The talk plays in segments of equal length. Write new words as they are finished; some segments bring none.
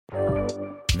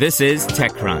This is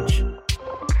TechCrunch.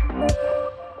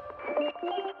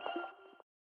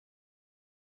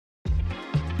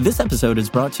 This episode is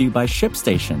brought to you by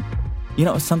ShipStation. You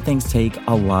know, some things take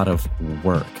a lot of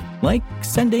work, like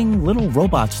sending little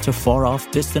robots to far-off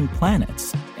distant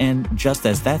planets. And just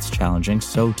as that's challenging,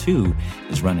 so too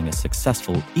is running a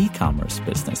successful e-commerce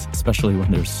business, especially when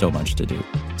there's so much to do.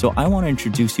 So I want to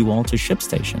introduce you all to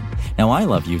ShipStation. Now, I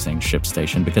love using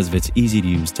ShipStation because of its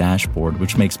easy-to-use dashboard,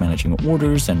 which makes managing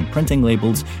orders and printing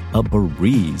labels a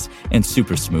breeze and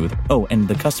super smooth. Oh, and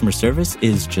the customer service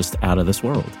is just out of this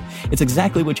world. It's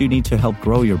exactly what you need to help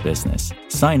grow your business.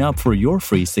 Sign up for your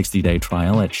free 60-day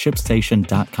trial at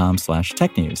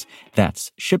shipstation.com/technews.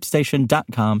 That's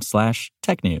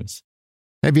shipstation.com/technews.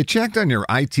 Have you checked on your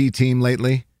IT team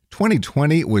lately?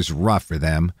 2020 was rough for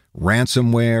them.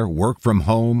 Ransomware, work from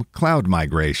home, cloud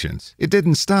migrations. It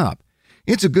didn't stop.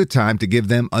 It's a good time to give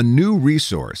them a new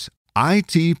resource,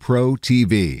 IT Pro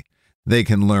TV. They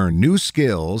can learn new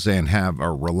skills and have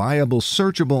a reliable,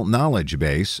 searchable knowledge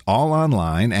base, all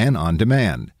online and on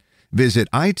demand. Visit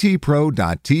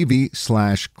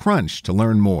itpro.tv/crunch to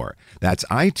learn more. That's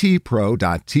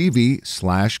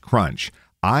itpro.tv/crunch.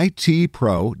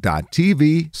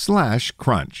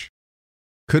 itpro.tv/crunch.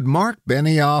 Could Marc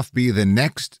Benioff be the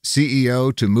next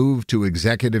CEO to move to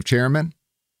executive chairman?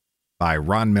 By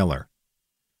Ron Miller.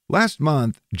 Last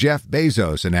month, Jeff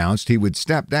Bezos announced he would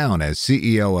step down as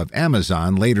CEO of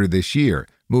Amazon later this year,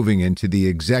 moving into the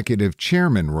executive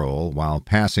chairman role while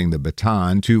passing the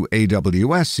baton to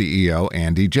AWS CEO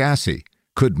Andy Jassy.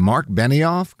 Could Marc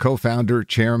Benioff, co-founder,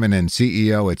 chairman, and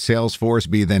CEO at Salesforce,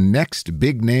 be the next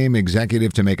big-name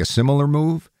executive to make a similar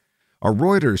move? A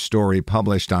Reuters story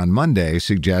published on Monday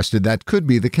suggested that could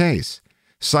be the case.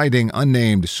 Citing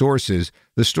unnamed sources,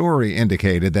 the story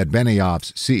indicated that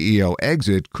Benioff's CEO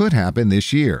exit could happen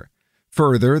this year.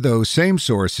 Further, those same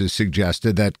sources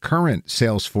suggested that current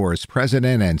Salesforce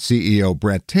president and CEO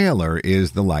Bret Taylor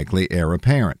is the likely heir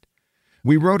apparent.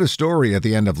 We wrote a story at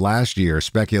the end of last year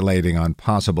speculating on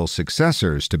possible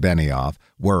successors to Benioff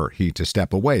were he to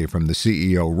step away from the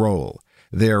CEO role.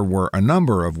 There were a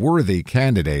number of worthy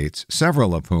candidates,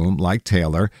 several of whom, like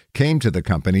Taylor, came to the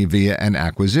company via an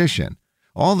acquisition.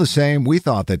 All the same, we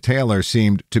thought that Taylor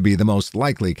seemed to be the most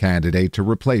likely candidate to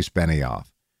replace Benioff.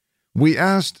 We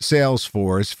asked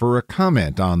Salesforce for a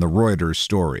comment on the Reuters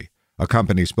story. A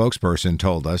company spokesperson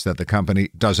told us that the company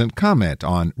doesn't comment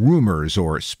on rumors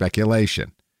or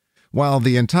speculation. While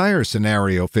the entire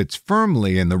scenario fits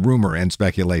firmly in the rumor and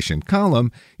speculation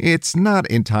column, it's not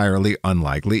entirely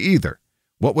unlikely either.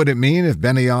 What would it mean if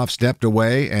Benioff stepped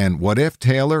away, and what if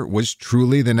Taylor was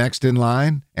truly the next in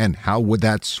line? And how would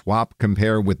that swap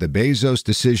compare with the Bezos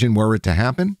decision were it to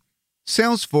happen?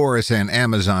 Salesforce and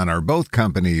Amazon are both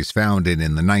companies founded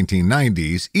in the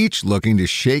 1990s, each looking to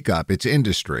shake up its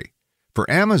industry. For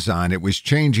Amazon, it was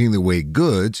changing the way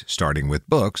goods, starting with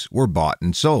books, were bought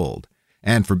and sold.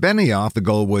 And for Benioff, the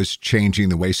goal was changing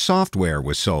the way software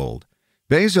was sold.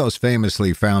 Bezos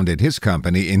famously founded his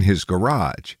company in his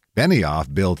garage.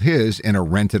 Benioff built his in a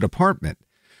rented apartment.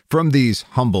 From these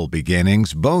humble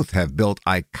beginnings, both have built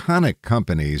iconic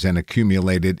companies and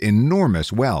accumulated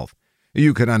enormous wealth.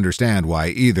 You could understand why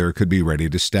either could be ready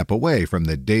to step away from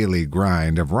the daily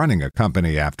grind of running a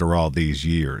company after all these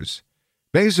years.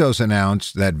 Bezos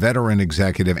announced that veteran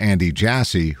executive Andy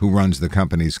Jassy, who runs the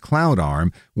company's cloud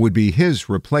arm, would be his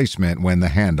replacement when the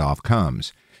handoff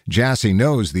comes. Jassy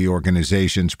knows the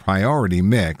organization's priority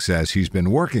mix as he's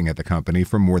been working at the company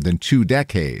for more than 2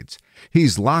 decades.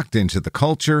 He's locked into the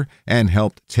culture and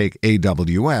helped take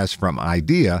AWS from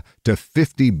idea to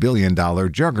 $50 billion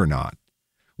juggernaut.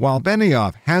 While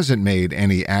Benioff hasn't made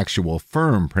any actual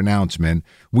firm pronouncement,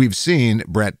 we've seen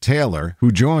Bret Taylor,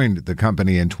 who joined the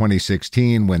company in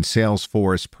 2016 when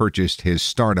Salesforce purchased his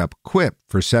startup Quip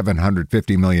for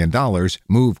 $750 million,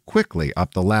 move quickly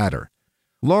up the ladder.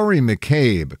 Laurie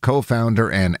McCabe,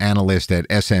 co-founder and analyst at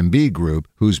SMB Group,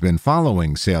 who's been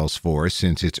following Salesforce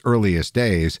since its earliest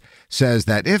days, says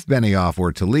that if Benioff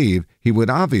were to leave, he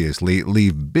would obviously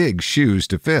leave big shoes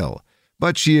to fill.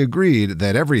 But she agreed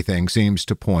that everything seems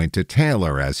to point to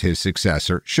Taylor as his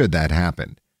successor should that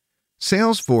happen.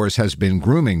 Salesforce has been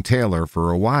grooming Taylor for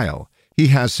a while. He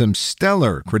has some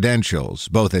stellar credentials,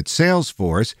 both at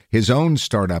Salesforce, his own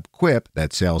startup Quip that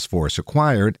Salesforce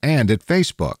acquired, and at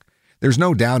Facebook. There's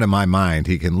no doubt in my mind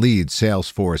he can lead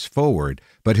Salesforce forward,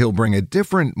 but he'll bring a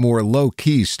different, more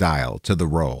low-key style to the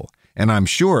role. And I'm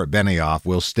sure Benioff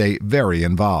will stay very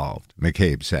involved,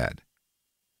 McCabe said.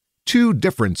 2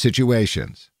 different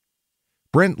situations.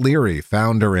 Brent Leary,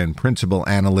 founder and principal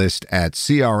analyst at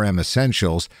CRM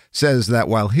Essentials, says that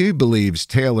while he believes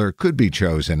Taylor could be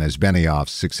chosen as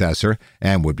Benioff's successor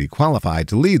and would be qualified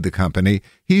to lead the company,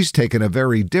 he's taken a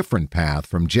very different path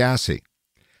from Jassy.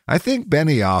 I think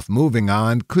Benioff moving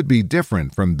on could be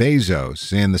different from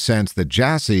Bezos in the sense that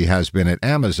Jassy has been at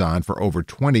Amazon for over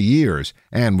 20 years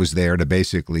and was there to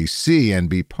basically see and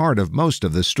be part of most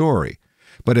of the story.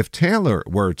 But if Taylor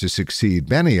were to succeed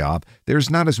Benioff, there's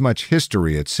not as much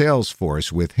history at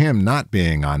Salesforce with him not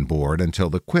being on board until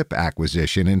the Quip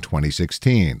acquisition in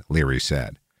 2016, Leary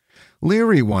said.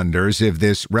 Leary wonders if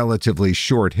this relatively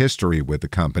short history with the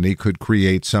company could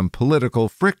create some political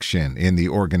friction in the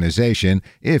organization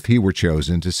if he were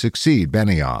chosen to succeed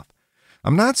Benioff.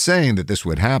 I'm not saying that this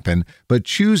would happen, but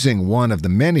choosing one of the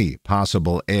many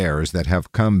possible heirs that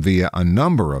have come via a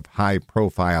number of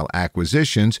high-profile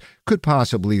acquisitions could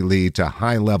possibly lead to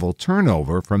high-level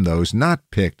turnover from those not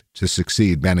picked to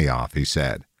succeed Benioff, he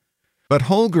said. But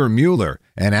Holger Mueller,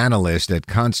 an analyst at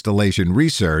Constellation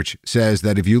Research, says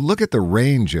that if you look at the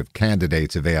range of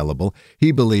candidates available,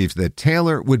 he believes that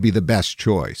Taylor would be the best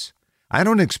choice. I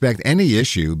don't expect any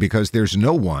issue because there's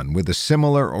no one with a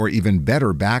similar or even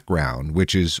better background,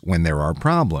 which is when there are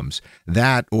problems.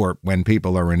 That or when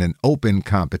people are in an open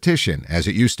competition, as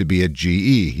it used to be at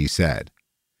GE, he said.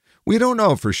 We don't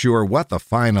know for sure what the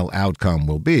final outcome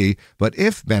will be, but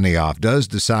if Benioff does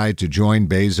decide to join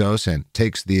Bezos and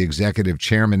takes the executive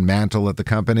chairman mantle at the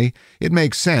company, it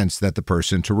makes sense that the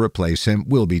person to replace him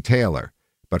will be Taylor.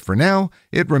 But for now,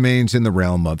 it remains in the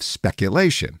realm of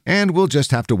speculation, and we'll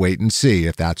just have to wait and see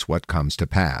if that's what comes to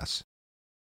pass.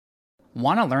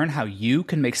 Want to learn how you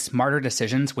can make smarter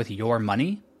decisions with your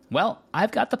money? Well,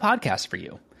 I've got the podcast for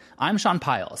you. I'm Sean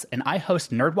Piles, and I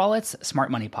host NerdWallet's Smart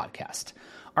Money Podcast.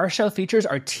 Our show features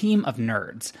our team of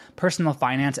nerds, personal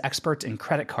finance experts in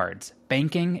credit cards,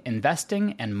 banking,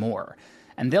 investing, and more.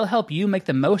 And they'll help you make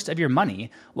the most of your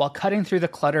money while cutting through the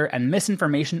clutter and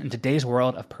misinformation in today's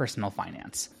world of personal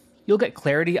finance. You'll get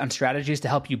clarity on strategies to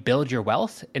help you build your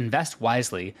wealth, invest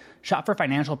wisely, shop for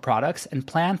financial products, and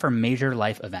plan for major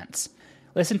life events.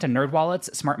 Listen to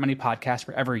NerdWallet's Smart Money Podcast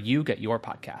wherever you get your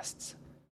podcasts.